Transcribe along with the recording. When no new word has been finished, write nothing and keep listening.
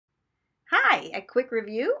Hi, a quick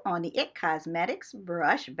review on the It Cosmetics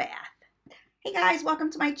Brush Bath. Hey guys,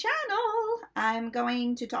 welcome to my channel. I'm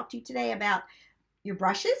going to talk to you today about your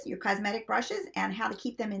brushes, your cosmetic brushes, and how to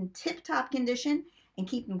keep them in tip-top condition and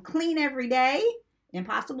keep them clean every day.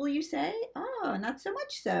 Impossible, you say? Oh, not so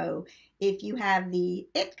much so. If you have the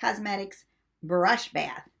It Cosmetics Brush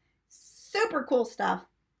Bath. Super cool stuff.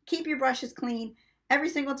 Keep your brushes clean. Every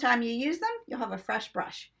single time you use them, you'll have a fresh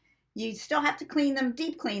brush. You still have to clean them,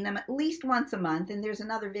 deep clean them at least once a month, and there's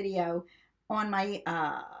another video on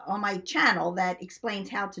my channel that explains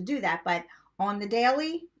how to do that. But on the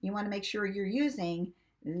daily, you want to make sure you're using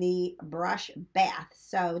the brush bath.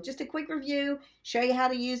 So just a quick review, show you how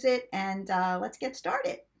to use it, and let's get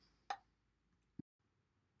started.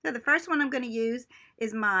 So the first one I'm going to use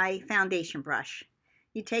is my foundation brush.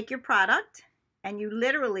 You take your product and you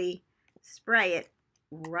literally spray it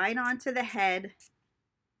right onto the head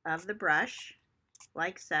of the brush,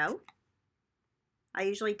 like so. I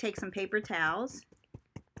usually take some paper towels.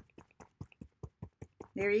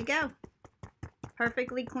 There you go.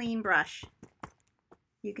 Perfectly clean brush.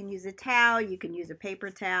 You can use a towel, you can use a paper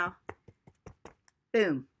towel.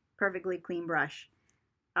 Boom, perfectly clean brush.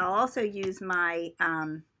 I'll also use my,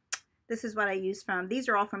 this is what I use from, these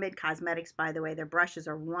are all from It Cosmetics, by the way. Their brushes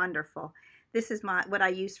are wonderful. This is what I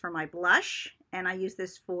use for my blush, and I use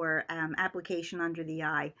this for application under the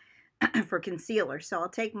eye for concealer. So I'll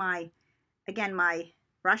take my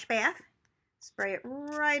brush bath, spray it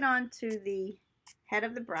right onto the head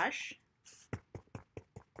of the brush.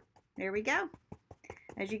 There we go.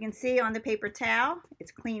 As you can see on the paper towel,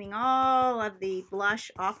 it's cleaning all of the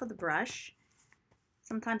blush off of the brush.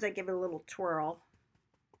 Sometimes I give it a little twirl.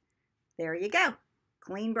 There you go.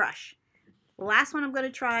 Clean brush. The last one I'm going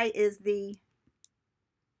to try is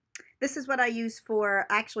this is what I use for,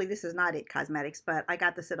 actually this is not It Cosmetics, but I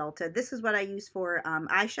got this at Ulta. This is what I use for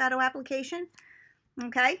eyeshadow application,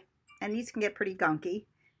 okay? And these can get pretty gunky.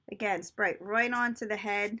 Again, spray it right onto the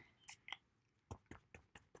head,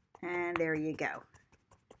 and there you go.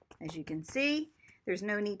 As you can see, there's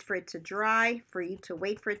no need for it to dry, for you to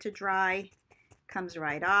wait for it to dry. Comes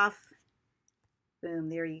right off. Boom,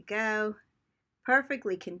 there you go.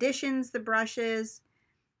 Perfectly conditions the brushes,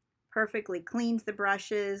 perfectly cleans the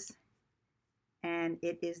brushes, and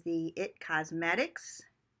it is the It Cosmetics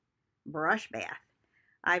Brush Bath.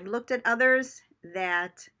 I've looked at others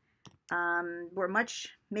that were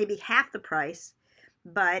maybe half the price,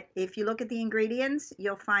 but if you look at the ingredients,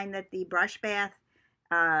 you'll find that the brush bath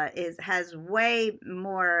has way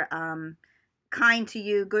more kind to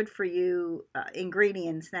you, good for you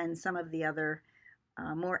ingredients than some of the other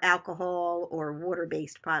more alcohol or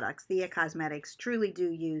water-based products. The It Cosmetics truly do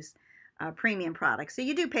use premium products, so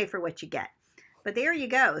you do pay for what you get. But there you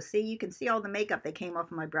go. See, you can see all the makeup that came off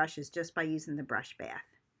of my brushes just by using the brush bath.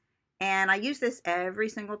 And I use this every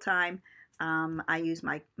single time I use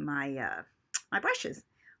my brushes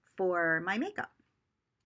for my makeup.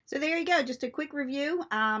 So there you go, just a quick review.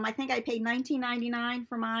 I think I paid $19.99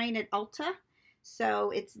 for mine at Ulta. So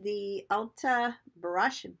it's the Ulta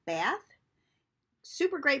Brush Bath.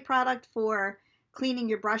 Super great product for cleaning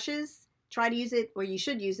your brushes. Try to use it, or you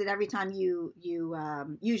should use it every time you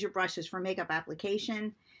use your brushes for makeup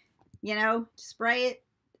application. You know, spray it,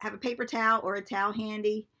 have a paper towel or a towel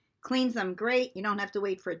handy. Cleans them great. You don't have to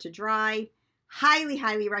wait for it to dry. Highly,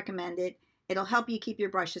 highly recommend it. It'll help you keep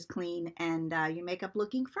your brushes clean and your makeup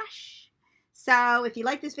looking fresh. So if you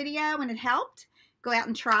like this video and it helped, go out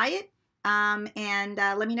and try it. And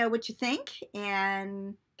let me know what you think,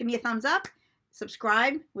 and give me a thumbs up.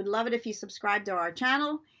 Subscribe. Would love it if you subscribe to our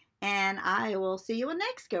channel, and I will see you in the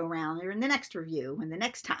next go round or in the next review in the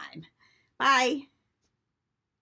next time. Bye.